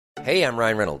Hey, I'm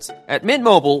Ryan Reynolds. At Mint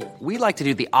Mobile, we like to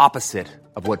do the opposite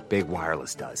of what Big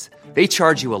Wireless does. They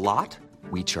charge you a lot,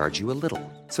 we charge you a little.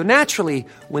 So naturally,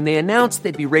 when they announced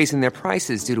they'd be raising their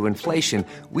prices due to inflation,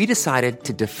 we decided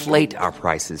to deflate our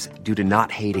prices due to not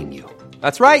hating you.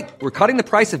 That's right. We're cutting the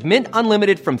price of Mint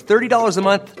Unlimited from $30 a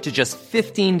month to just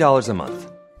 $15 a month.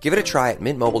 Give it a try at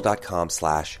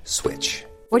mintmobile.com/switch.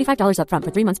 $45 up front for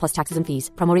 3 months plus taxes and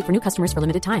fees. Promo rate for new customers for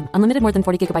limited time. Unlimited more than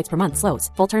 40 gigabytes per month. Slows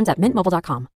full terms at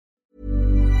mintmobile.com.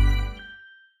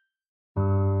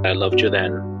 I loved you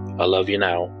then, I love you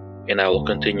now, and I will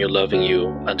continue loving you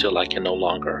until I can no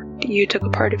longer. You took a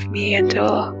part of me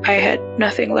until I had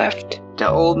nothing left. The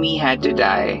old me had to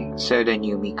die so the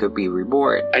new me could be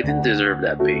reborn. I didn't deserve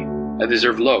that pain. I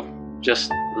deserve love,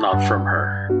 just not from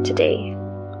her. Today,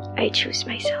 I choose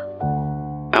myself.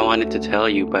 I wanted to tell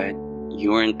you, but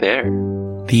you weren't there.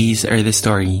 These are the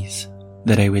stories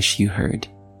that I wish you heard.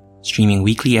 Streaming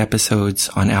weekly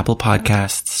episodes on Apple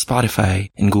Podcasts,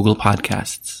 Spotify, and Google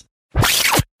Podcasts.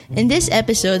 In this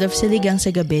episode of Siligang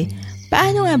sa Gabi,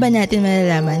 paano nga ba natin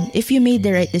malalaman if you made the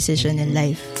right decision in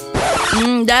life?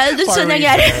 Dahil dun sa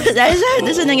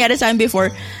nangyari sa akin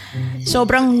before,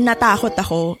 sobrang natakot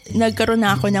ako. Nagkaroon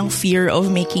na ako ng fear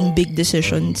of making big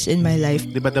decisions in my life.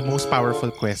 Diba the most powerful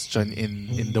question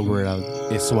in the world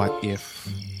is what if?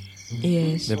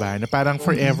 Yes. Diba? Na parang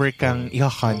forever kang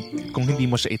i-hunt kung hindi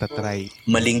mo siya itatry.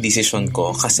 Maling desisyon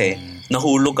ko kasi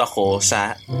nahulog ako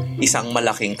sa isang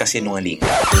malaking kasinungaling.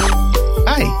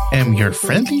 I am your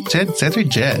friendly Jed Setter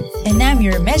Jed. And I'm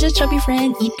your medyo chubby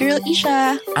friend, Eat Girl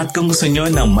Isha. At kung gusto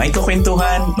nyo ng may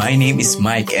kakwentuhan, my name is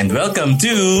Mike and welcome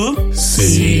to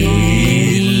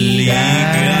Siligang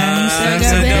sa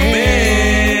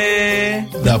Gabi,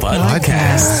 the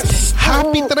podcast.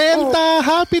 Happy 30!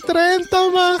 Happy 30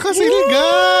 mga kasiligan!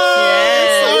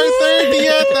 Yes! Our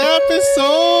 30th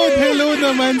episode! Hello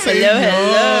naman sa inyo!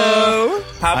 Hello!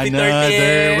 Happy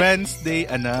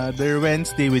 30th! Another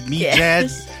Wednesday with me, Yes.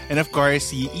 Jed. And of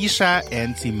course, si Isha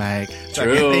and si Mike. So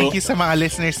again, thank you sa mga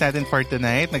listeners natin for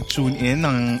tonight. Nag-tune in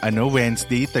ng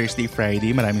Wednesday, Thursday,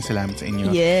 Friday. Maraming salamat sa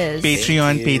inyo. Yes.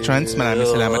 Patreon patrons, maraming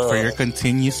salamat for your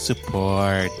continuous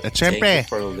support. At syempre,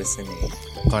 thank you for listening.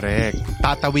 Correct.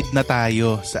 Tatawid na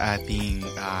tayo sa ating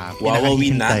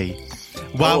Wawawin na.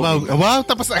 Wow,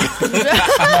 tapos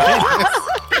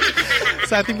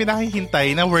sa ating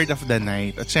pinakihintay na word of the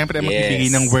night. At syempre,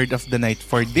 magbibigay ng word of the night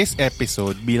for this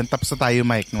episode. Bilang tapos na tayo,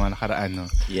 Mike, nung nakaraan, no?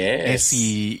 Yes.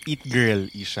 Si Eat Girl,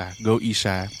 Isha. Go,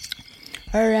 Isha.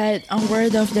 Alright, ang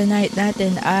word of the night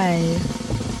natin ay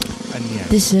Ano yan?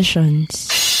 decisions.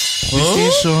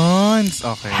 Decisions.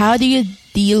 Okay. How do you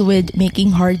deal with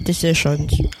making hard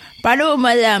decisions? Paano mo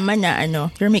malaman na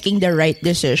you're making the right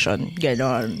decision?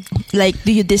 Ganon. Like,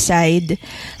 do you decide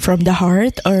from the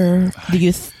heart or do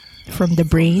you from the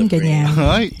brain? Ganyan.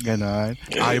 Ay, ganon.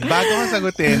 Ay,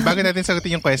 bago natin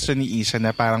sagutin yung question ni Isha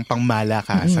na parang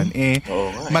pangmalakasan,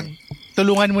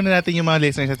 tulungan muna natin yung mga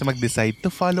listeners natin mag-decide to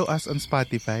follow us on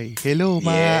Spotify. Hello,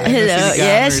 mga Hello.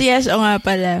 Yes. O nga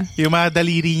pala. Yung mga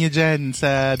daliri nyo dyan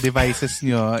sa devices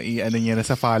nyo, i-ano nyo na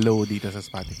sa follow dito sa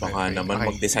Spotify. Baka naman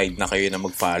mag-decide na kayo na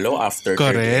mag-follow after 30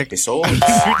 Correct. episodes.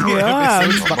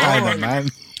 Baka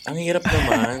naman. Ang hirap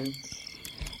naman.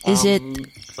 Is it...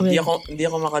 Hindi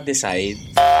ako maka-decide.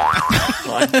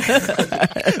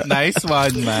 Nice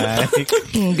one, Mike.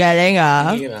 Galing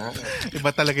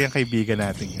Iba talaga yung kaibigan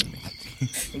natin yun.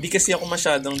 Hindi kasi ako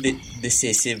masyadong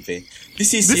decisive eh.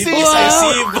 Decisive?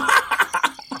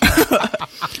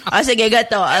 Sige,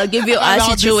 gato. I'll give you a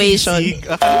situation.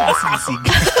 Sisig.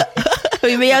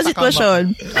 May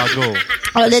sitwasyon. Go.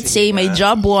 Let's say may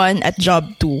job 1 at job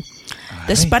 2.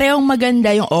 Tapos parehong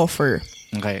maganda yung offer.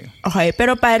 Okay,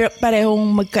 pero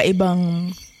parehong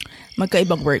magkaibang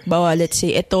work. Bawa, let's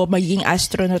say, ito, magiging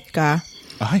astronaut ka.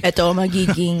 Ito,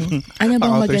 magiging, ano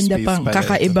bang maganda pang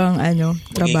kakaibang,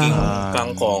 trabaho?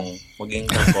 Magiging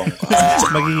kangkong ka.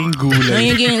 Magiging gulay.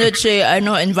 Magiging, let's say,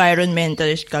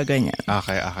 environmentalist ka, ganyan.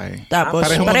 Okay. Tapos,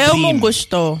 pareho mong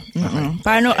gusto.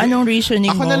 Paano, anong reasoning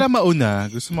mo? Ako na lang mauna.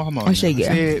 Gusto mo ako mauna? Sige.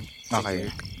 Kasi,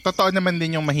 okay. Totoo naman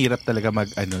din yung mahirap talaga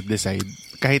decide.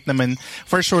 Kahit naman,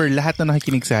 for sure, lahat na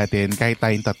nakikinig sa atin, kahit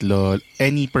tayong tatlo,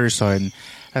 any person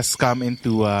has come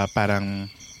into parang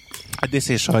a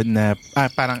decision na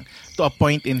parang to a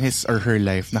point in his or her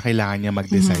life na kailangan niya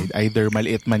mag-decide. Either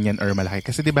maliit man yan or malaki.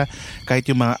 Kasi diba, kahit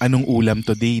yung mga anong ulam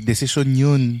today, decision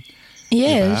yun.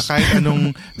 Yes. Diba? Kahit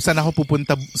anong, saan ako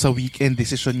pupunta sa weekend,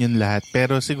 decision yun lahat.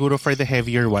 Pero siguro for the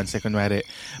heavier ones, kunwari,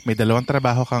 may 2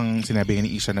 trabaho kang sinabi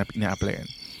ni Isha na ina-applyan.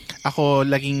 Ako,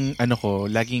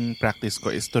 laging practice ko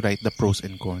is to write the pros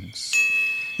and cons.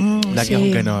 Lagi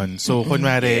akong ganon. So,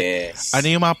 kunwari, ano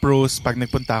yung mga pros pag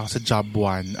nagpunta ako sa job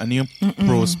 1? Ano yung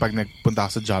pros pag nagpunta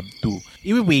ako sa job 2?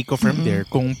 I-weigh ko from there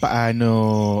kung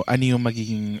paano, ano yung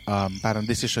magiging parang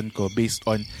decision ko based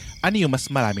on ano yung mas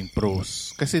maraming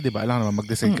pros. Kasi, di ba, alam naman,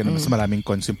 mag-decide ka na mas maraming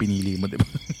cons yung pinili mo, di ba?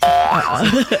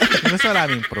 Mas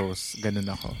maraming pros. Ganun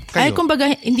ako. Kayo? Ay, kumbaga,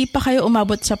 hindi pa kayo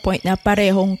umabot sa point na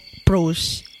parehong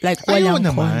pros. Like, walang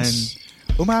cons.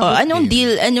 Anong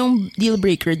deal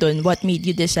breaker doon? What made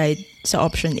you decide sa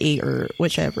option A or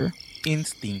whichever?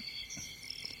 Instinct.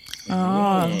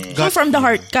 So, from the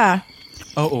heart ka?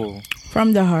 Oo.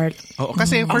 From the heart. Oo,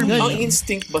 kasi for me... Ang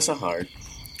instinct ba sa heart?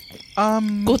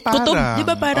 Kutob, di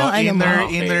ba parang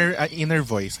inner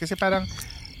voice. Kasi parang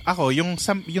ako, yung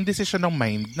decision ng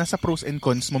mind, nasa pros and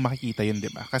cons mo makikita yun, di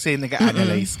ba? Kasi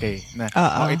nag-a-analyze ka eh. Na,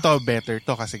 ito better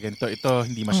to kasi ganito. Ito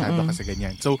hindi masyado kasi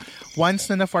ganyan. So,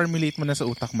 once na na-formulate mo na sa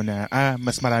utak mo na,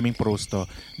 mas maraming pros to,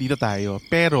 dito tayo.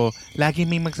 Pero, lagi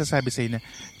may magsasabi sa'yo na,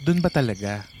 dun ba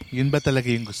talaga? Yun ba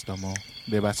talaga yung gusto mo?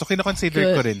 Di ba? So,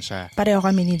 kinoconsider ko rin siya. Pareho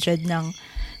kami ni Jed ng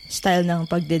style ng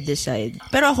pagde-decide.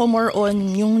 Pero ako more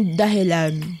on yung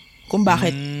dahilan kung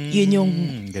bakit yun yung...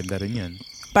 Ganda rin yun.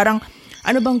 Parang,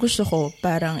 ano bang gusto ko?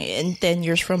 Parang in 10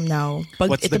 years from now, pag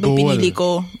what's ito ba yung pinili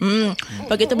ko,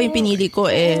 pag ito ba yung pinili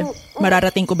ko,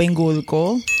 mararating ko ba yung goal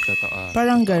ko? Totoo.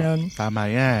 Parang ganon.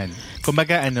 Tama yan.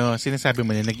 Kumbaga, sinasabi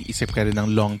mo na nag-iisip ka rin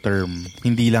ng long term.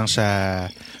 Hindi lang siya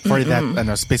for that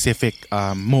specific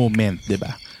moment, di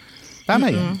ba? Tama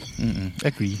yan.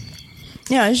 Agree.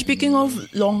 Yeah, speaking of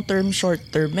long-term,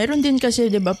 short-term, meron din kasi,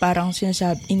 di ba, parang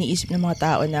iniisip ng mga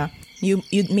tao na you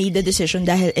made the decision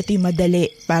dahil ito yung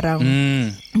madali. Parang,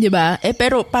 di ba?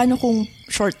 Pero paano kung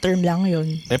short-term lang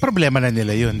yun? Problema na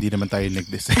nila yun. Hindi naman tayo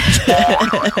nag-decide.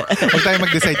 Huwag tayo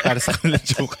mag-decide para sa kanila.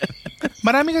 Joke.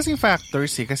 Marami kasing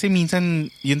factors eh. Kasi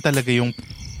minsan, yun talaga yung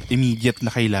immediate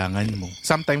na kailangan mo.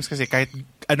 Sometimes kasi kahit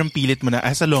anong pilit mo na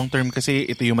as a long term kasi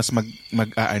ito yung mas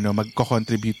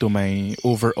magko-contribute to my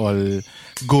overall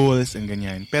goals and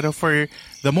ganyan. Pero for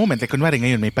the moment, like kunwari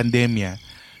ngayon may pandemya,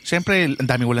 syempre ang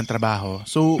daming walang trabaho.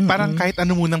 So parang kahit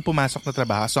ano munang pumasok na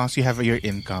trabaho as long as you have your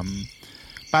income,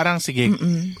 parang sige,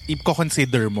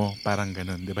 i-consider mo, parang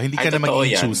ganun, di ba? Hindi ka na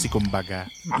maging choosy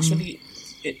kumbaga. Actually,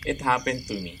 it happened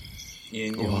to me.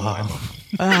 Yun yung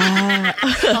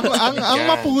ang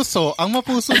mapuso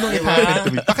nung it happened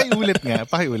to me.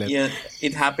 Pakiulit. Yeah,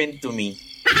 it happened to me.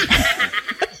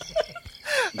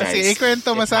 Kasi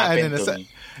ikwento mo sa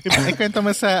ikwento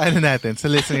mo sa natin, sa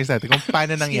listeners natin kung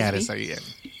paano nangyari sa iyo.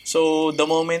 So, the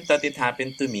moment that it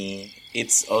happened to me,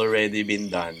 it's already been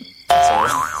done. So,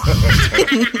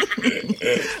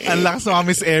 ang lakas mo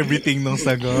miss everything nung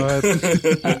sagot.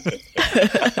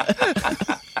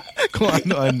 Kung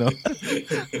ano-ano.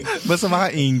 Basta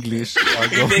maka-English.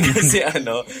 Hindi kasi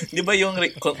di ba yung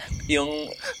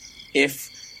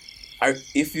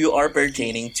if you are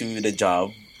pertaining to the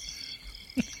job,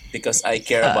 because I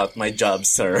care about my job,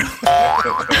 sir.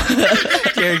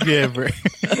 Caregiver.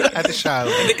 Ate Shal.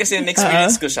 Hindi kasi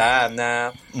na-experience ko siya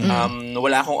na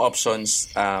wala akong options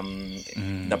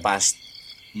the past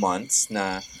months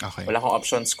na wala akong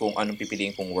options kung anong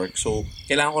pipiliin kong work. So,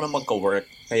 kailangan ko na magka-work.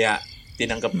 Kaya,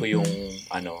 tinanggap ko yung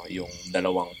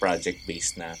dalawang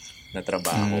project-based na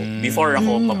trabaho. Before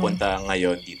ako papunta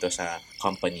ngayon dito sa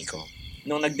company ko.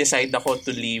 Nung nag-decide ako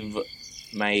to leave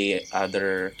my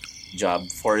other job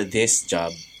for this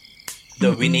job,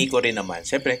 winay ko rin naman.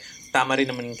 Siyempre, tama rin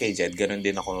naman kay Jed. Ganon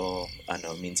din ako,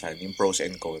 minsan, yung pros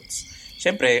and cons.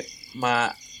 Siyempre,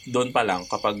 doon pa lang,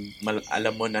 kapag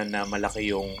alam mo na malaki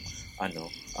yung,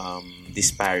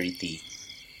 disparity.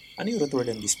 Ano yung root word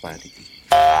ng disparity?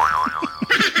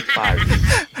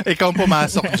 Ikaw ang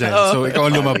pumasok dyan. So, ikaw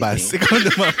ang lumabas.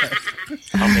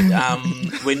 Okay.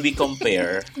 When we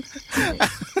compare,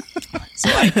 so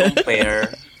I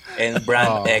compare, and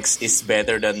brand X is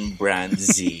better than brand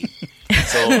Z.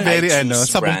 So, very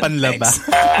sabong panlaba.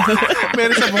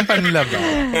 Very sabong panlaba.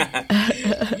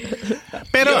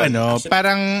 Pero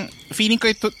parang feeling ko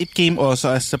it came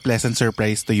also as a pleasant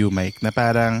surprise to you, Mike, na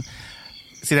parang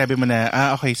sinabi mo na,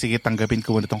 okay, sige, tanggapin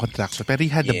ko muna itong contraction. Pero you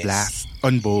had a blast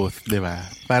on both, di ba?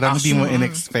 Parang hindi mo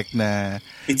in-expect na,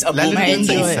 it's a lalo na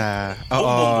sa isa.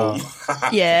 Oo.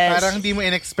 Yes. Parang hindi mo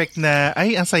in-expect na,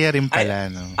 ang saya rin pala.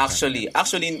 No? Actually,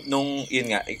 nung, yun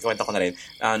nga, ikwento ko na rin,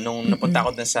 nung napunta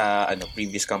ako dun sa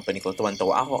previous company ko,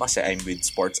 tuwan-tawa ako kasi I'm with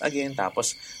sports again.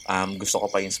 Tapos, gusto ko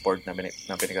pa yung sport na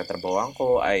pinagtatrabahoan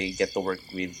ko. I get to work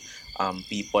with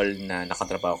people na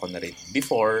nakatrabaho ko na rin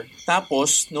before.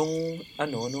 Tapos, nung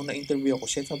na-interview ako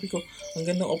siya, sabi ko, ang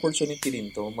gandang opportunity rin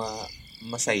to,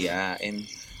 masaya, and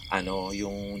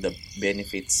yung the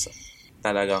benefits,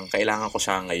 talagang kailangan ko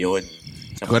siya ngayon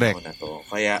sa panahon na to.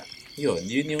 Kaya, yun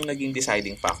yung naging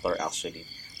deciding factor actually.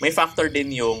 May factor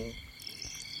din yung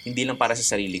hindi lang para sa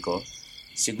sarili ko.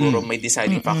 Siguro may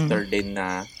deciding factor din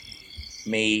na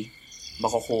may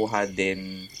makukuha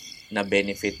din na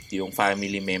benefit yung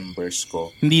family members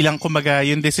ko. Hindi lang kumaga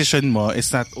yung decision mo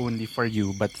is not only for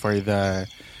you but for the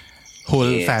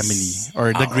whole family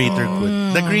or the greater good.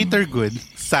 The greater good,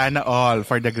 sana all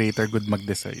for the greater good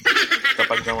mag-decide.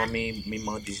 Kapag naman may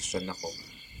mga decision ako,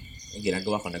 yung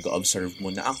ginagawa ko, nag-observe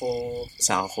muna ako,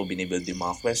 saka ako binibuild yung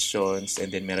mga questions,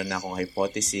 and then meron na akong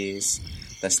hypothesis,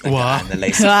 tapos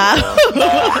nag-analyze ako.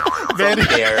 From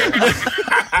there.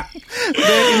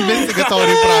 Very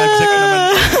investigatory project naman.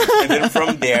 And then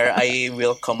from there, I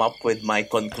will come up with my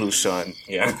conclusion.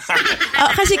 Yeah.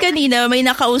 Kasi kanina, may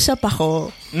nakausap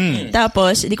ako.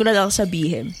 Tapos, hindi ko na lang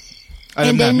sabihin. Alam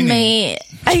and then may...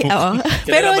 Ay, oo.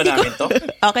 Pero hindi ko...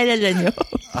 Okay, kilala nyo.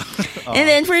 And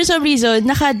then, for some reason,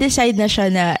 naka-decide na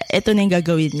siya na ito na yung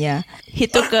gagawin niya. He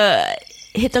took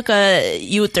a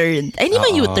U-turn. Ay, hindi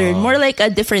man U-turn. More like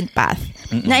a different path.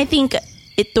 Na I think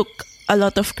it took a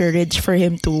lot of courage for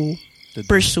him to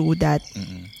pursue that.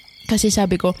 Kasi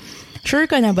sabi ko, sure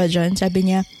ka na ba dyan? Sabi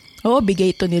niya, oo,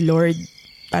 bigay ito ni Lord.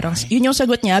 Parang, yun yung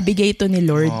sagot niya, bigay ito ni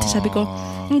Lord. Sabi ko,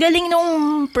 ang galing nung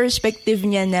perspective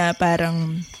niya na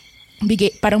parang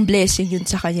parang blessing yun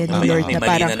sa kanya ni Lord. May na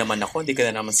mali parang, na naman ako, hindi ka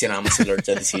na naman sinama si Lord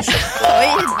sa decision ko.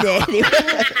 Hindi.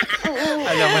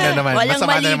 Alam mo na naman, walang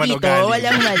masama mali na naman dito,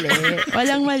 ugali.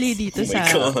 Walang mali dito sa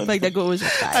pag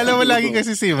nag-uusap tayo. Alam mo, lagi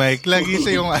kasi si Mike, lagi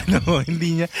siya yung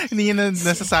hindi niya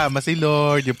nasasama si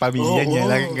Lord, yung pamilya niya,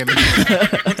 laging ganun.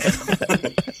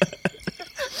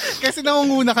 Kasi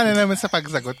nangunguna ka na naman sa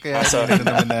pagsagot, kaya sorry.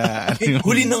 Na naman na...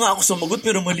 huli na nga ako sumagot,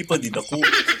 pero mali pa din ako.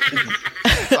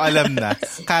 So, alam na.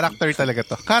 Character talaga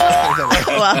to. Character talaga.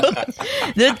 Wow.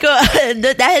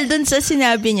 Dahil dun sa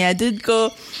sinabi niya, doon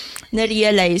ko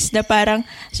na-realize na parang,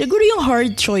 siguro yung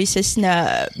hard choices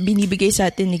na binibigay sa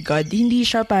atin ni God, hindi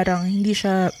siya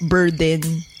burden.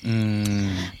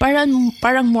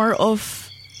 Parang more of,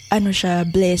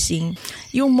 blessing.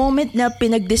 Yung moment na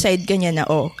pinag-decide ka niya na,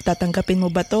 tatanggapin mo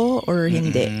ba to or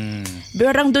hindi?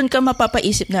 Parang doon ka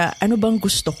mapapaisip na, ano bang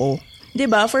gusto ko? 'Di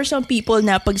ba? For some people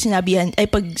na pag sinabi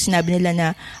nila na,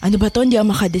 ano ba to, hindi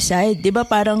ako maka-decide. 'Di ba?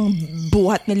 Parang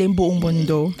buhat nila yung buong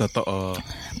mundo. Totoo.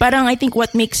 Parang I think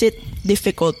what makes it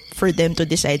difficult for them to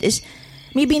decide is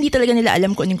maybe hindi talaga nila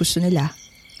alam kung anong gusto nila.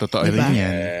 Totoo diba? rin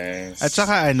yan. At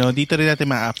saka dito rin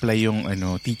natin ma-apply yung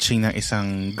teaching ng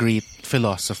isang great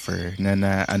philosopher na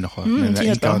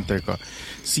na-encounter ko.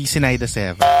 Si Sinaida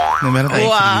Seva. Na meron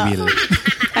tayong free will.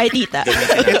 Ay, tita.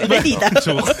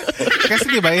 Kasi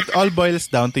diba, it all boils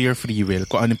down to your free will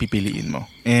kung anong pipiliin mo.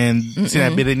 And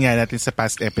sinabi rin nga natin sa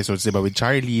past episodes, diba, with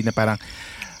Charlie, na parang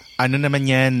naman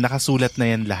yan, nakasulat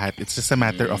na yan lahat. It's just a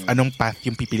matter of anong path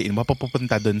yung pipiliin mo,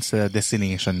 papupunta dun sa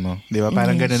destination mo. Di ba?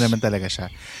 Parang gano'n naman talaga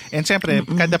siya. And syempre,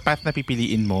 kada path na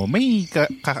pipiliin mo, may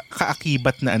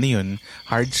kaakibat na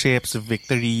hardships,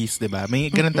 victories, di ba? May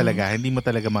gano'n talaga. Hindi mo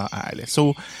talaga maaalis.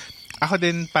 So, ako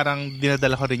din, parang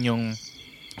dinadala ko rin yung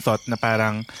thought na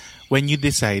parang, when you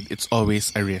decide, it's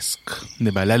always a risk.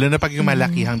 Diba? Lalo na pag yung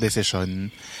malakihang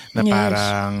desisyon na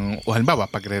parang,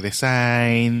 halimbawa,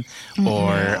 pagre-resign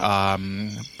or,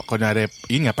 kunwari,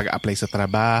 yun nga, pag-apply sa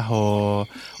trabaho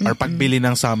or pagbili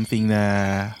ng something na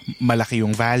malaki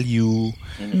yung value.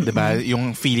 Diba?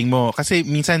 Yung feeling mo. Kasi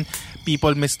minsan,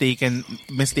 people mistaken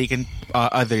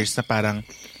others na parang,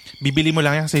 bibili mo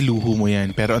lang yan kasi luho mo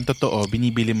yan. Pero ang totoo,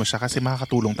 binibili mo siya kasi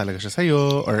makakatulong talaga siya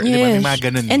sa'yo. Or, di ba, may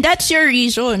mga ganun. And that's your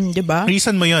reason, di ba?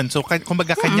 Reason mo yun. So,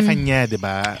 kumbaga, kanya-kanya, di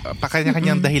ba?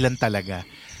 Kanya-kanyang dahilan talaga.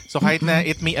 So, kahit na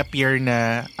it may appear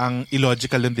na ang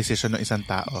illogical yung decision ng isang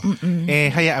tao,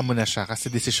 hayaan mo na siya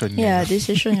kasi decision niya. Yeah,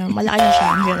 decision niya. Malaki na siya.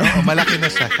 Malaki na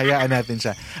siya. Hayaan natin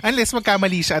siya. Unless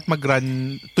magkamali siya at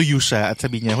mag-run to you siya at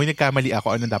sabihin niya, nagkamali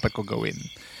ako, ano dapat ko gawin?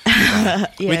 Diba?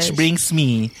 Yes. Which brings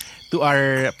me to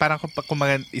our, parang kung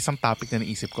isang topic na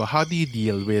naisip ko, how do you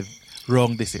deal with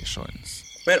wrong decisions?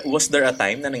 Pero was there a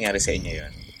time na nangyari sa inyo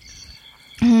yun?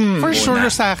 For sure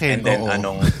sa akin.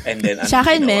 And then sa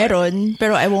akin meron,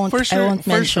 pero I won't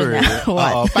mention na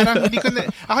what. Parang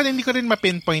hindi ko rin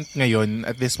ma-pinpoint ngayon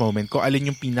at this moment kung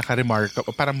alin yung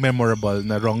pinaka-remarkable, parang memorable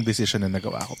na wrong decision na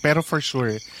nagawa ko. Pero for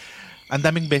sure, ang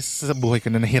daming beses sa buhay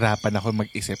ko na nahirapan ako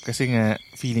mag-isip kasi nga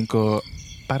feeling ko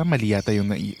parang mali yata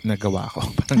yung nagawa ko.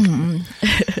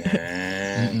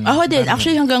 Ako din.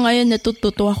 Actually, hanggang ngayon,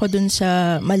 natututo ako dun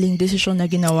sa maling desisyon na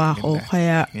ginawa ko.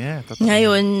 Kaya,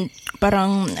 ngayon,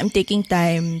 parang I'm taking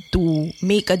time to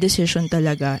make a decision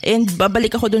talaga. And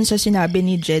babalik ako dun sa sinabi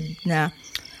ni Jed na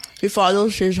he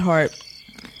follows his heart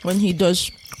when he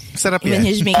does, sarap when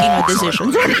he's making a decision.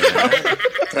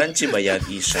 Crunchy ba yan,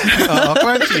 Isha? Oo,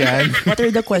 crunchy yan. What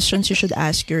are the questions you should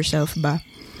ask yourself ba?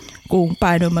 Kung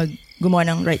paano gumawa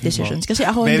ng right decisions. Kasi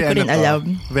ako, hindi ko rin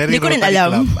alam. Hindi ko rin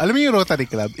alam. Alam mo yung Rotary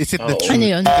Club? Is it the truth? Ano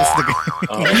yun?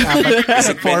 Is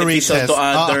it beneficial to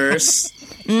others?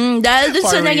 Dahil dun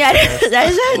sa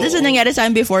nangyari sa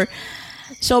akin before,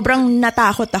 sobrang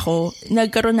natakot ako.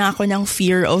 Nagkaroon na ako ng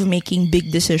fear of making big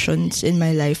decisions in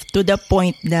my life to the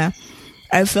point na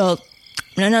I felt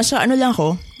na nasa ano lang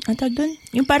ako, ang tag doon?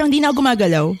 Yung parang di na ako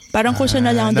gumagalaw. Parang kusa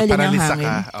na lang ang dali ng hangin.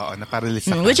 Oo,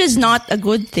 naparalisa ka. Which is not a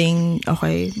good thing.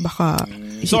 Okay, baka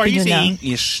so are you saying, na.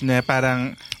 Ish, na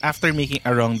parang after making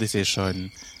a wrong decision,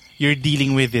 you're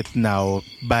dealing with it now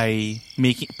by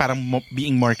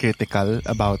being more critical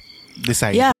about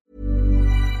deciding? Yeah.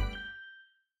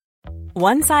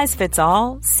 One size fits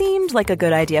all seemed like a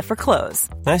good idea for clothes.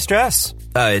 Nice dress.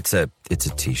 It's a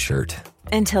t-shirt.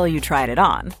 Until you tried it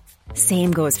on.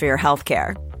 Same goes for your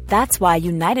healthcare. That's why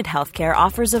United Healthcare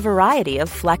offers a variety of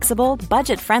flexible,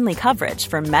 budget-friendly coverage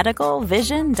for medical,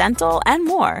 vision, dental, and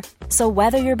more. So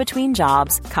whether you're between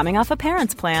jobs, coming off a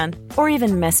parent's plan, or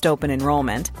even missed open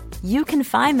enrollment, you can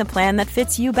find the plan that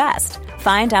fits you best.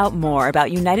 Find out more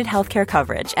about United Healthcare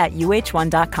coverage at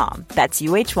uh1.com. That's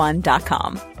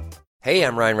uh1.com. Hey,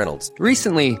 I'm Ryan Reynolds.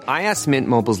 Recently, I asked Mint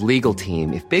Mobile's legal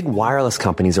team if big wireless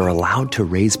companies are allowed to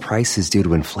raise prices due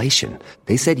to inflation.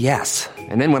 They said yes.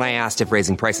 And then when I asked if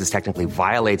raising prices technically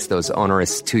violates those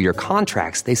onerous 2-year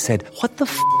contracts, they said, "What the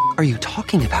are you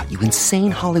talking about, you insane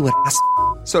Hollywood ass?"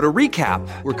 So to recap,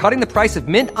 we're cutting the price of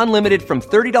Mint Unlimited from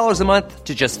 $30 a month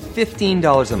to just $15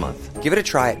 a month. Give it a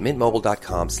try at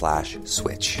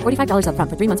mintmobile.com/switch. $45 up front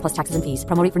for 3 months plus taxes and fees.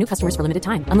 Promo rate for new customers for limited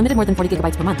time. Unlimited more than 40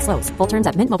 gigabytes per month. Slows full terms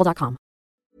at mintmobile.com.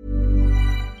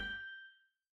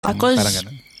 Because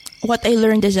what I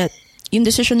learned is that yung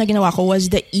decision na ginawa ko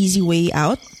was the easy way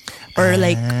out. Or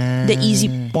like, the easy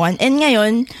one. And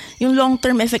ngayon, yung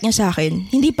long-term effect niya sa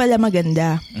akin, hindi pala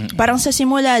maganda. Parang sa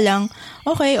simula lang,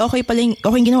 okay pala yung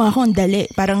ginawa ko, ang dali.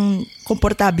 Parang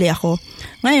komportable ako.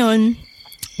 Ngayon,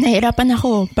 nahirapan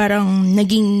ako. Parang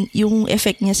naging yung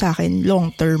effect niya sa akin,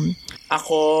 long-term.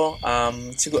 Ako,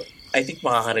 siguro, I think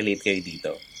makaka-relate kayo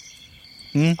dito.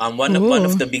 One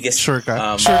of the biggest... Sure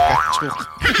ka?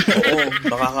 Oo,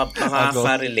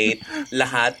 makaka-relate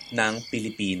lahat ng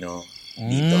Pilipino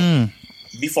dito.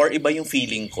 Before, iba yung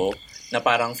feeling ko na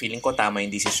parang feeling ko tama yung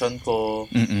decision ko,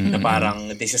 na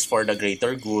parang this is for the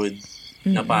greater good,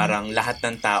 na parang lahat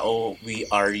ng tao, we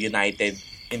are united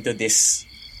into this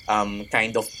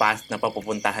kind of path na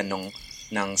papupuntahan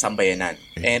ng sambayanan.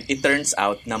 And it turns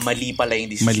out na mali pala yung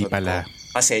decision ko.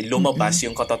 Kasi lumabas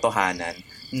yung katotohanan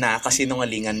na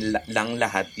kasinungalingan lang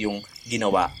lahat yung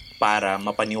ginawa para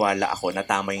mapaniwala ako na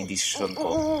tama yung decision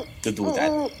ko to do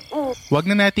that. Wag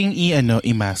na nating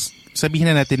i-mask. Sabihin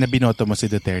na natin na binoto mo si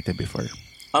Duterte before.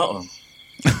 Oo.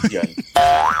 Yan.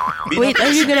 Wait,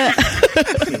 are you gonna...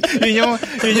 yun yung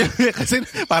kasi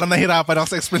parang nahirapan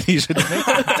ako sa explanation.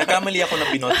 Nagkamali ako na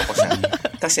binoto ko siya.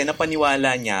 Kasi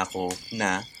napaniwala niya ako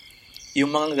na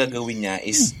yung mga gagawin niya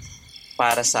is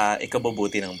para sa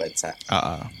ikabubuti ng bansa.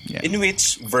 Yeah. In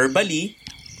which, verbally,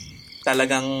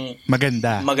 talagang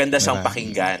maganda siyang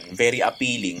pakinggan. Very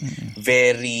appealing.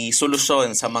 Very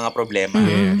solusyon sa mga problema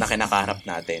na kinakaharap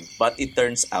natin. But it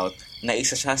turns out na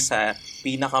isa siya sa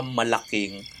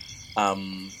pinakamalaking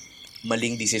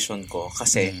maling desisyon ko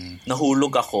kasi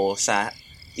nahulog ako sa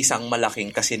isang malaking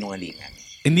kasinungalingan.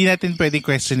 Hindi natin pwedeng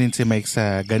questionin si Mike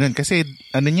sa ganun kasi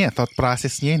thought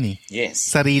process niya yun eh. Yes.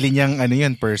 Sarili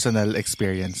niyang personal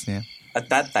experience niya. At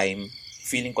that time,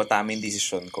 feeling ko tama yung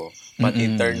desisyon ko. But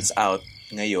it turns out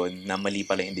ngayon na mali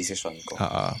pala yung desisyon ko.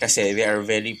 Kasi we are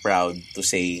very proud to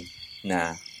say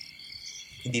na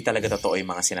hindi talaga totoo yung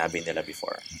mga sinabi nila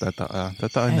before.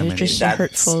 Totoo naman. It's just a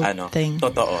hurtful thing.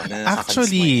 Totoo.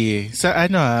 Actually, sa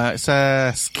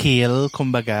scale,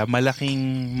 kumbaga,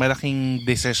 malaking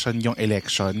decision yung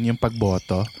election, yung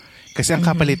pagboto. Kasi ang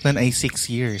kapalit nun ay 6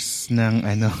 years ng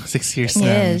 6 years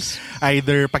ng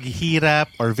either paghihirap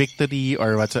or victory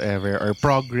or whatsoever or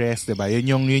progress, 'di ba?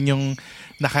 Yun yung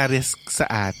naka-risk sa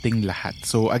ating lahat.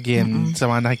 So again,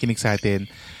 sa mga nakikinig sa atin,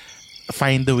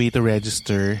 find the way to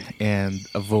register and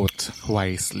vote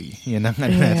wisely. Yan ang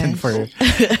natin for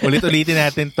ulit-ulitin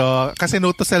natin to. Kasi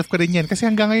note to self ko rin yan. Kasi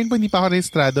hanggang ngayon po hindi pa ako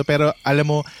rehistrado pero alam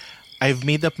mo, I've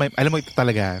made up alam mo ito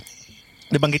talaga.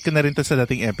 Nabanggit ko na rin to sa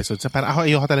dating episode. So parang ako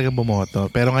ayoko talagang bumoto.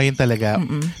 Pero ngayon talaga,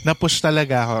 na-push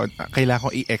talaga ako. Kailangan ko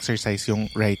i-exercise yung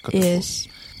right ko to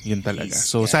vote. Yun talaga.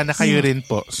 So sana kayo rin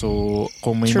po. So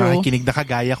kung may makikinig na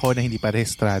kagaya ko na hindi pa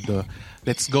rehistrado,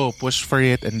 let's go. Push for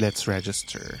it and let's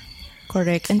register.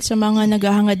 Correct. And sa mga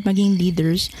naghahangad maging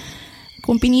leaders,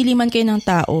 kung pinili man kayo ng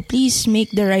tao, please make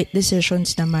the right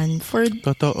decisions naman for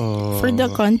the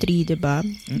country, diba?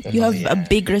 You have a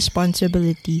big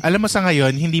responsibility. Alam mo sa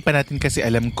ngayon, hindi pa natin kasi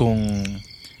alam kung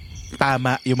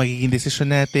tama yung magiging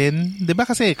desisyon natin. Diba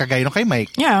kasi kagaya nung kay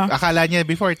Mike, akala niya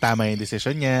before tama yung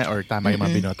desisyon niya or tama yung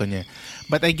mga binoto niya.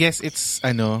 But I guess it's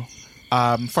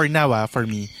for now, for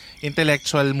me,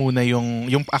 intellectual muna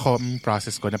yung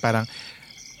process ko na parang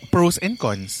pros and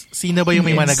cons. Sino ba yung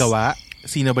may managawa?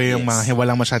 Sino ba yung mga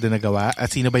walang masyado nagawa? At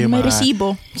sino ba yung may mga...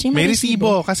 resibo. May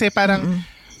resibo. Kasi parang,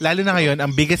 lalo na ngayon, ang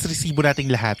biggest resibo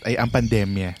nating lahat ay ang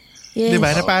pandemya. Yes.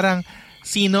 Diba? Na parang,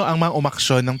 sino ang mga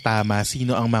umaksyon ng tama?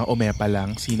 Sino ang mga umepa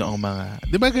lang? Sino ang mga...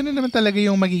 Diba? Ganun naman talaga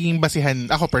yung magiging basihan.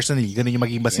 Ako personally, ganun yung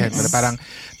magiging basihan. Yes. Parang,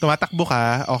 tumatakbo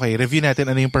ka, okay, review natin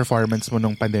ano yung performance mo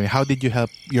nung pandemya. How did you help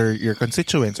your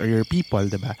constituents or your people,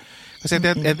 diba? Kasi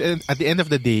at the end of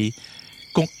the day,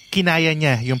 kung kinaya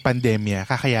niya yung pandemya,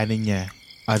 kakayanin niya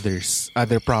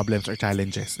other problems or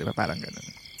challenges. Diba? Parang ganun.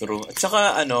 True. At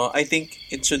saka, I think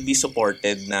it should be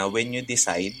supported na when you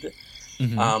decide,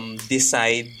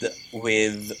 decide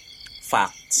with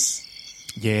facts.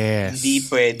 Yes. Hindi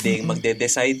pwedeng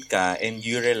magde-decide ka and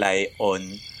you rely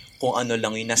on kung ano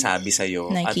lang yung nasabi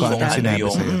sa'yo. At kung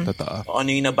ano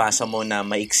yung nabasa mo na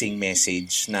maiksing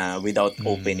message na without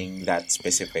opening that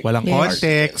specific walang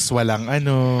context, walang at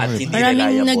hindi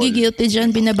maraming nagigilty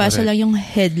dyan, binabasa lang yung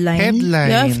headline.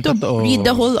 You have to read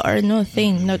the whole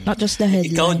thing, not just the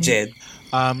headline. Ikaw, Jed?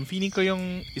 Feeling ko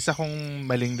yung isa kong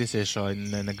maling decision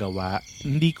na nagawa,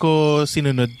 hindi ko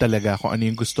sinunod talaga kung ano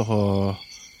yung gusto ko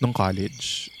nung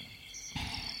college.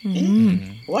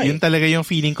 Why? Yun talaga yung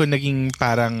feeling ko naging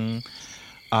parang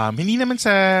hindi naman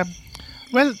sa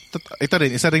ito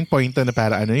rin, isa ring point na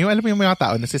para yung alam mo yung mga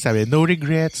tao na sinasabi, no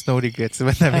regrets,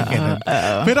 diba namin ganun.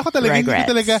 Pero ako talaga,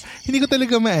 hindi ko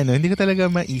talaga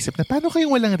maisip na paano kayong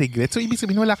walang regrets? So, ibig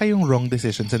sabihin, wala kayong wrong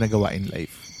decision sa nagawa in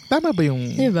life. Tama ba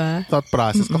yung thought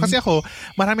process ko? Kasi ako,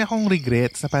 marami akong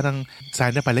regrets na parang,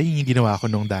 sana pala yung ginawa ko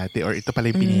nung dati or ito pala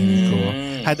yung pinili ko.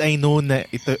 Had I known na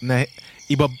ito, na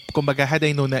iba, kumbaga, had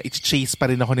I known na i-chase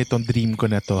pa rin ako nitong dream ko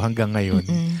na to hanggang ngayon.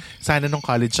 Sana nung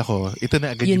college ako, ito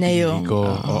na agad yung pinili ko.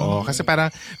 Oo. Kasi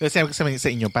parang, sabi ko sa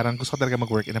inyo, parang gusto ko talaga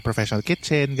mag-work in a professional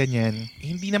kitchen, ganyan.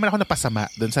 Hindi naman ako napasama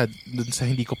dun sa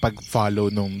hindi ko pag-follow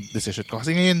nung decision ko.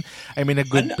 Kasi ngayon, I'm in a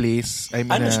good place.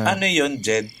 Ano yun,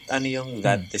 Jed? Ano yung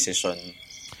that decision?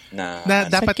 Na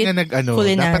dapat na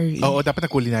dapat na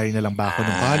culinary na lang ba ako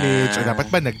nung college or dapat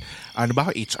ba ba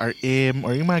ako HRM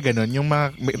or yung mga ganon, yung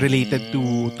mga related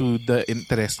to the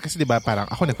interest kasi 'di ba parang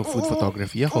ako nagpo-food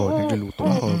photography ako, nagluluto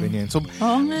ako, ganyan. So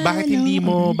bakit hindi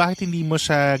mo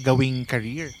siya gawing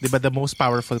career? 'Di ba the most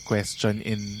powerful question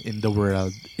in the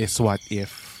world is what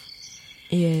if?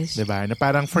 Yes. 'Di ba? Na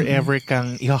parang forever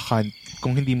kang i-hunt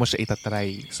kung hindi mo siya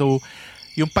itatry. So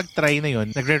yung pag-try na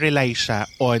yon, nagre-rely siya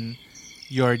on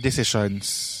your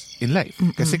decisions in life.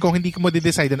 Kasi kung hindi mo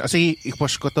de-decide sige,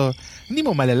 i-push ko to, hindi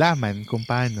mo malalaman kung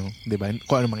paano, 'di ba?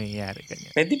 Kung ano mangyayari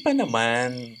kanya. Pwede pa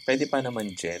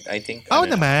naman, Jed. I think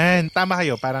naman. Tama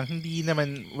kayo, parang hindi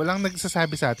naman walang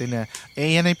nagsasabi sa atin na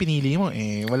yan ang pinili mo,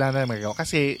 wala na magagawa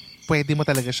kasi pwede mo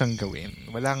talaga siyang gawin.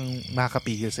 Walang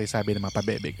makakapigil sa sabi ng mga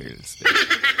pabebe girls.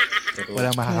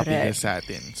 Walang makakapigil sa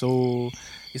atin. So,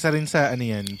 isa rin sa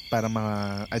yan, para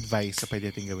mga advice sa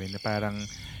pwede natin gawin na parang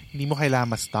hindi mo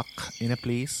kailangan ma-stuck in a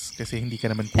place kasi hindi ka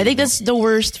naman puno. I think that's the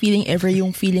worst feeling ever,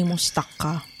 yung feeling mo stuck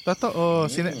ka. Totoo.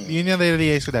 Yun yung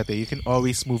realize ko dati. You can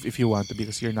always move if you want to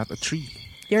because you're not a tree.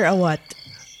 You're a what?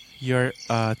 You're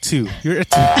a two. You're a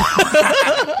two.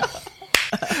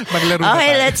 Maglaro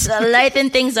okay, let's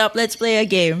lighten things up. Let's play a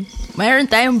game.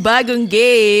 Mayroon tayong bagong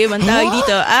game. Ang tawag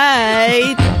dito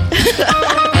ay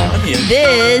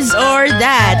This or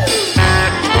That.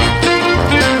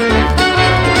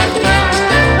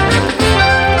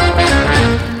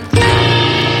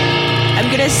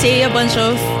 Gonna say a bunch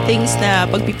of things na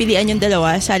pagpipilian yung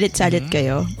dalawa, salit-salit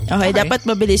kayo. Okay, dapat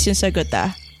mabilis yung sagot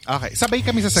Okay, sabay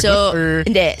kami sa sagot or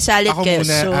hindi, salit kayo.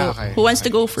 Muna, so, who wants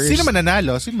to go first? Sino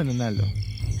mananalo?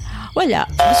 Wala.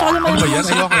 Gusto ko naman yan?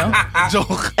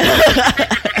 Joke.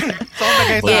 So,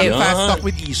 fast talk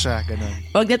with Isha. Ganun.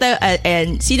 Wag na tayo,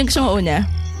 and sino gusto mo una?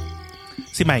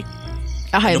 Si Mike.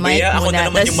 Okay, Mike ako muna.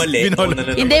 Na naman yung mali.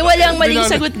 Hindi, walang maling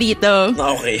sagot dito.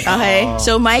 Okay. Okay,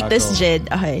 so Mike, tas Jed.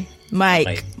 Okay.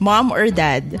 Mike, mom or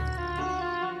dad?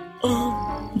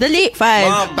 Dali.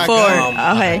 5,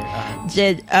 4. Okay.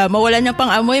 Jed, mawalan na pang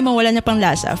amoy, mawalan na pang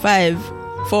lasa.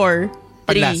 5, 4,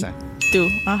 3, 2.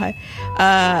 Okay.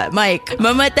 Mike,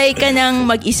 mamatay ka ng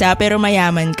mag-isa pero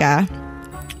mayaman ka?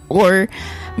 Or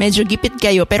medyo gipit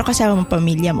kayo pero kasama mo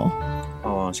pamilya mo?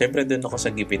 Siyempre doon ako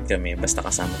sa gipit kami, basta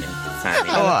kasama yung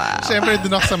family. Wow. Siyempre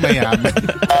doon ako sa mayaman.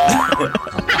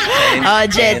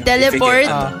 Jed, teleport.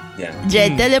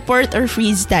 Jed, teleport or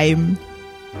freeze time?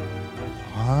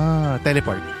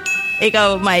 Teleport.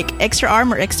 Ikaw, Mike, extra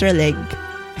arm or extra leg?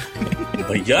 Ano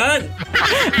ba yan?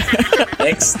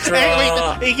 Extra.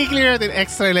 Wait, i-clear natin,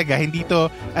 extra leg Hindi to,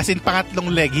 as in pangatlong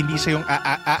leg, hindi siya yung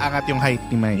aangat yung height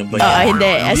ni Mike.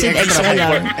 Hindi, as in extra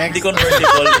lang. Hindi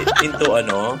convertible into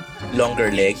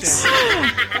longer legs.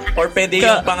 Or pwede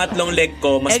yung pangatlong leg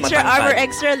ko, mas extra matangkad. Extra arm or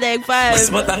extra leg? 5, mas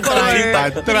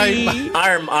matangkad. 4, 3,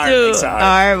 arm. 2, extra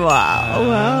arm.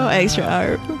 Wow, extra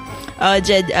arm.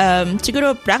 Jed,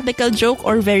 siguro practical joke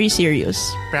or very serious?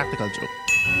 Practical joke.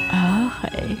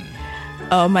 Okay.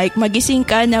 Mike, magising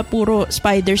ka na puro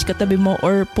spiders katabi mo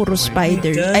or puro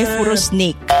spiders? Ay, puro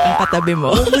snake ang katabi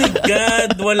mo. Oh my God!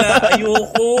 Wala.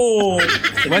 Ayoko.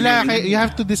 Wala. You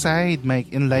have to decide, Mike.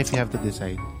 In life, you have to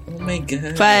decide. Oh my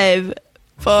God. 5,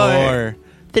 4,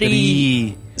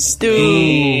 3,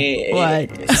 2,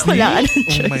 1. Wala ka ng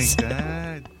choice. Oh my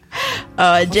God.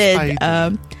 Jed,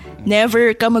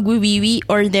 never ka magwiwiwi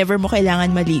or never mo kailangan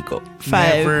maligo? 5,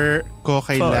 never ko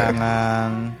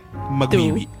kailangan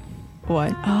magwiwi.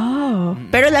 1.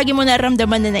 Pero lagi mo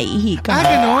naramdaman na naiihi ka.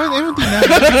 Ganon?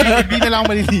 Hindi na lang ako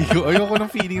maliligo. Ayoko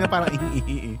ng feeling na parang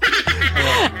iihi.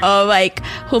 Like,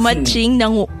 humatching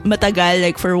ng matagal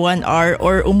like for 1 hour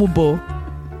or umubo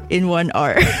in 1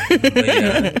 hour.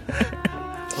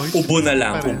 Ubo na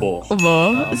lang, ubo.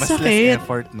 Mas sakit. less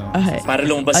effort, no? Okay. Para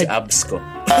lumabas si abs ko.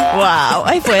 Wow,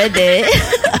 ay pwede.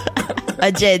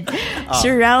 Jed,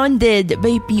 surrounded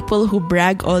by people who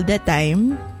brag all the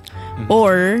time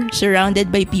or surrounded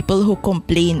by people who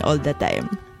complain all the time?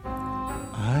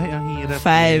 Ay, ang hirap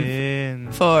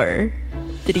 5, 4,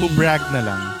 3, who brag na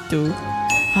lang. 2.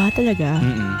 Talaga?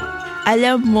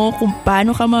 Alam mo kung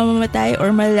paano ka mamamatay or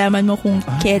malalaman mo kung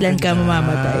kailan ka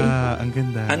mamamatay? Ang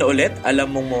ganda. Ano ulit?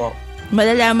 Alam mo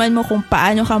malalaman mo kung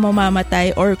paano ka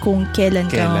mamamatay or kung kailan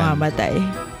ka mamamatay.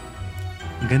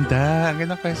 Ang ganda. Ang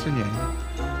ganda question yan.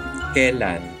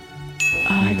 Kailan?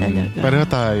 Talaga. Pareho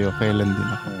tayo. Kailan din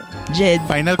ako. Jed,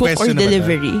 final cook question or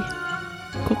delivery?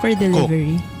 Cook or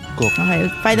delivery? Cook. Okay,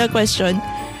 final question.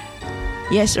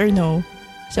 Yes or no?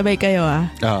 Sabay kayo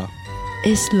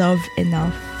Is love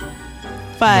enough?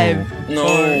 5, No.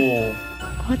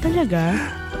 4. Talaga?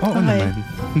 Oo naman.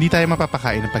 Hindi tayo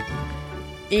mapapakain ng pag...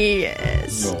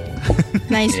 Yes. No.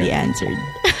 Nicely answered.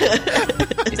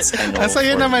 It's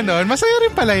Masaya naman nun. Masaya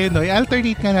rin pala yun, no?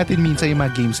 I-alternate nga natin minsan yung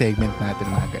mga game segment natin,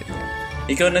 mga ganyan.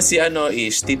 Ikaw na si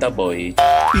Tita Boy.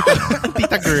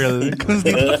 Tita Girl.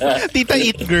 Tita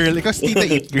Eat Girl. Ikaw si Tita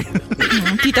Eat Girl.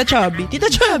 Tita Chubby.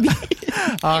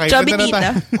 Okay, Chubby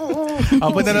Tita.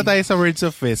 Punta na tayo sa words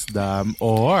of wisdom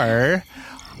or...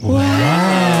 Wow!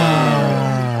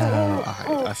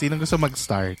 Okay. Sinong gusto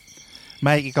mag-start?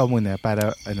 Mike, ikaw muna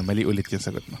para mali ulit yung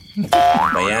sagot mo.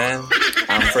 Bayan.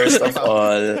 First of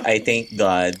all, I thank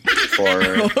God for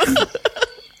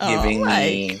giving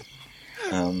me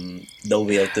the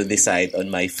will to decide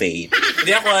on my fate.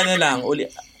 Hindi ako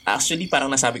actually parang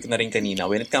nasabi ko na rin kanina,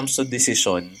 when it comes to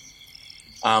decision,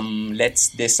 let's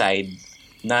decide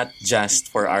not just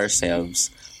for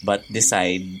ourselves, but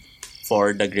decide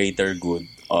for the greater good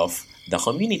of the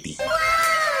community.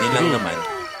 Yun lang naman.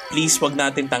 Please, wag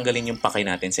natin tanggalin yung pake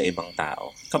natin sa ibang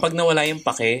tao. Kapag nawala yung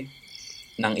pake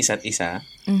ng isa't isa,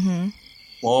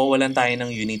 mawawalan tayo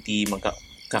ng unity,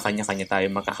 kakanya-kanya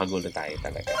tayo, makakagulo tayo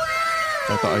talaga.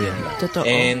 Totoo yan. Totoo.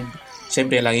 And,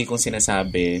 syempre, lagi kong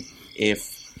sinasabi,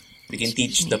 if we can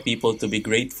teach the people to be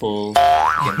grateful,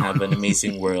 we can have an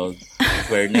amazing world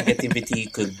where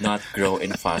negativity could not grow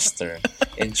and foster,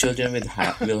 and children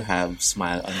will have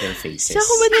smile on their faces. Saan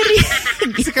ko ba narinig?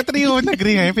 Si Catriona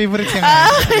Gray nga. Yung favorite niya nga.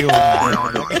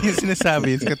 Yung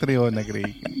sinasabi, si Catriona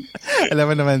Gray. Alam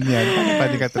mo naman yan.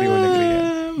 Paano Catriona Gray yan?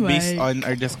 Based on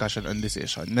our discussion on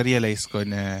decision, na-realize ko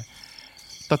na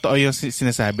totoo yung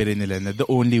sinasabi rin nila na the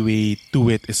only way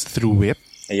to it is through it.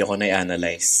 Ayoko na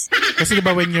i-analyze. Kasi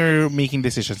diba when you're making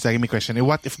decisions, lagi may question,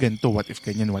 what if ganito, what if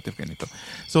ganyan, what if ganito.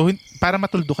 So, para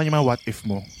matuldukan yung mga what if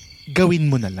mo,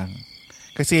 gawin mo na lang.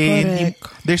 Kasi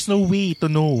there's no way to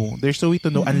know. There's no way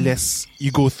to know unless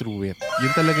you go through it.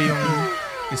 Yun talaga yung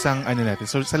isang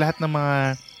natin. So, sa lahat ng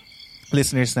mga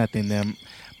listeners natin na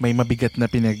may mabigat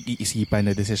na pinag-iisipan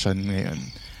na decision ngayon,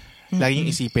 laging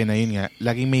isipin na yun nga,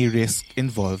 laging may risk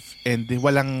involved and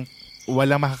walang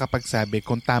makakapagsabi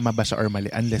kung tama ba siya or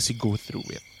mali unless you go through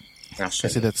it. Actually.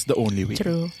 Kasi that's the only way.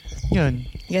 True. Yun.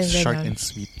 Ganda Short lang. and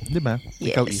sweet. Diba?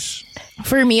 Yes. Ikaw, Ish.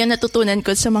 For me, yung natutunan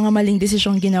ko sa mga maling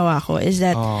desisyon ginawa ko is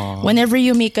that whenever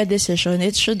you make a decision,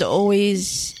 it should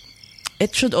always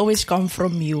it should always come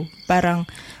from you. Parang,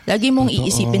 lagi mong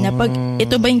iisipin na pag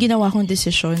ito ba yung ginawa kong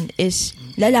decision is,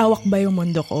 lalawak ba yung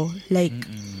mundo ko? Like,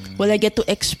 will I get to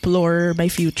explore my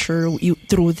future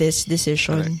through this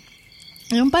decision?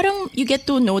 Yung parang you get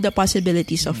to know the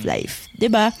possibilities of life.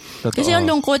 Diba? Kasi ang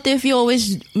lungkot if you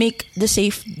always make the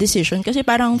safe decision kasi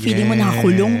parang feeling mo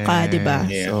nakakulong ka, diba?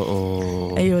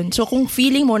 Ayun. So kung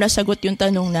feeling mo nasagot yung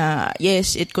tanong na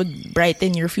yes, it could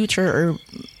brighten your future or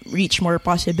reach more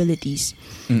possibilities,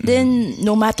 then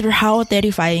no matter how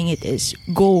terrifying it is,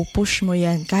 go, push mo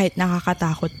yan kahit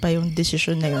nakakatakot pa yung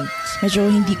decision na yun.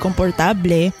 Medyo hindi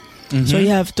komportable. So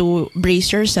you have to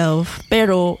brace yourself.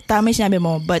 Pero tama yung sinabi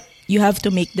mo, but you have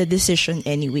to make the decision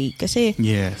anyway. Kasi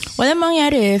walang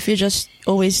mangyari if you just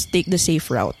always take the safe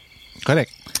route.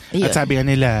 Correct. Yeah. At sabi nga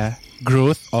nila,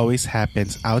 growth always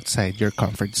happens outside your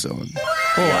comfort zone.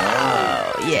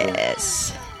 Wow.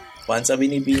 Yes. Once a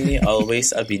binibini,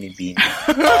 always a binibini.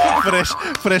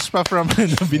 fresh pa from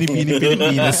binibini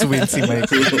Pilipinas win si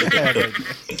Mike.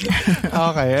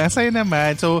 Okay, asaya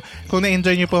naman. So, kung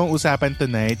na-enjoy niyo po ang usapan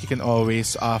tonight, you can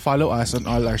always follow us on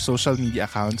all our social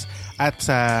media accounts at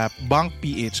sa Bunk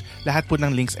PH. Lahat po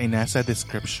ng links ay nasa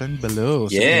description below.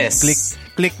 So,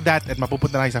 click that at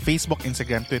mapupunta na kayo sa Facebook,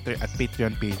 Instagram, Twitter at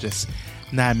Patreon pages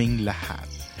naming lahat.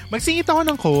 Magsingit ako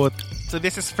ng quote. So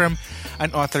this is from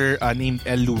an author named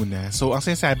El Luna. So ang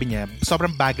sinasabi niya,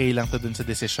 sobrang bagay lang to dun sa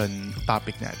decision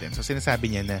topic natin. So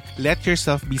sinasabi niya na, let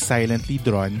yourself be silently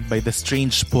drawn by the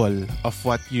strange pull of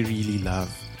what you really love.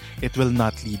 It will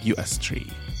not lead you astray.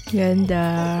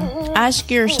 Ganda.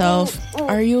 Ask yourself,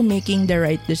 are you making the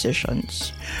right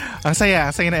decisions? Ang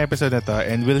saya na episode na to.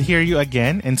 And we'll hear you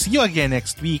again and see you again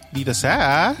next week dito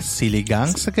sa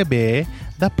Siligang sa Gabi,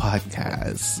 the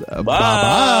podcast. Bye!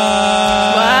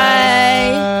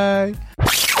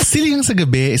 Siligang sa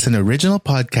Gabi is an original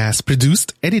podcast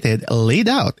produced, edited, laid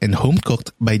out, and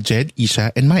home-cooked by Jed,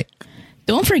 Isha, and Mike.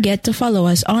 Don't forget to follow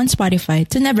us on Spotify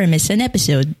to never miss an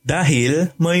episode.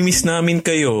 Dahil may miss namin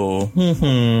kayo.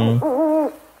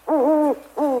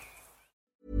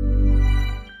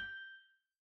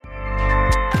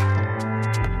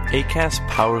 Acast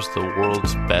powers the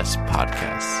world's best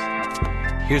podcasts.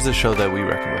 Here's a show that we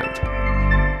recommend.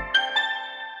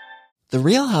 The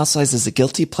Real Housewives is a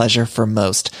guilty pleasure for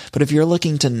most, but if you're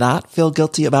looking to not feel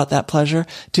guilty about that pleasure,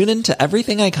 tune in to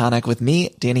Everything Iconic with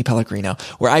me, Danny Pellegrino,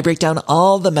 where I break down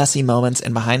all the messy moments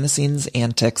and behind-the-scenes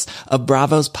antics of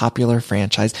Bravo's popular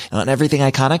franchise. And on Everything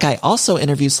Iconic, I also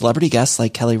interview celebrity guests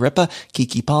like Kelly Ripa,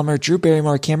 Keke Palmer, Drew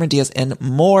Barrymore, Cameron Diaz, and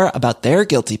more about their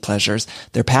guilty pleasures,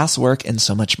 their past work, and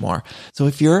so much more. So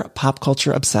if you're pop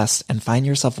culture obsessed and find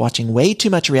yourself watching way too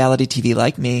much reality TV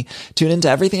like me, tune in to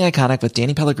Everything Iconic with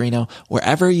Danny Pellegrino,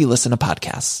 wherever you listen to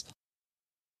podcasts.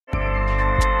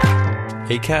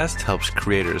 Acast helps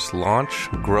creators launch,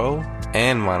 grow,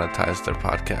 and monetize their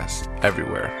podcasts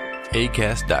everywhere.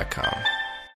 Acast.com.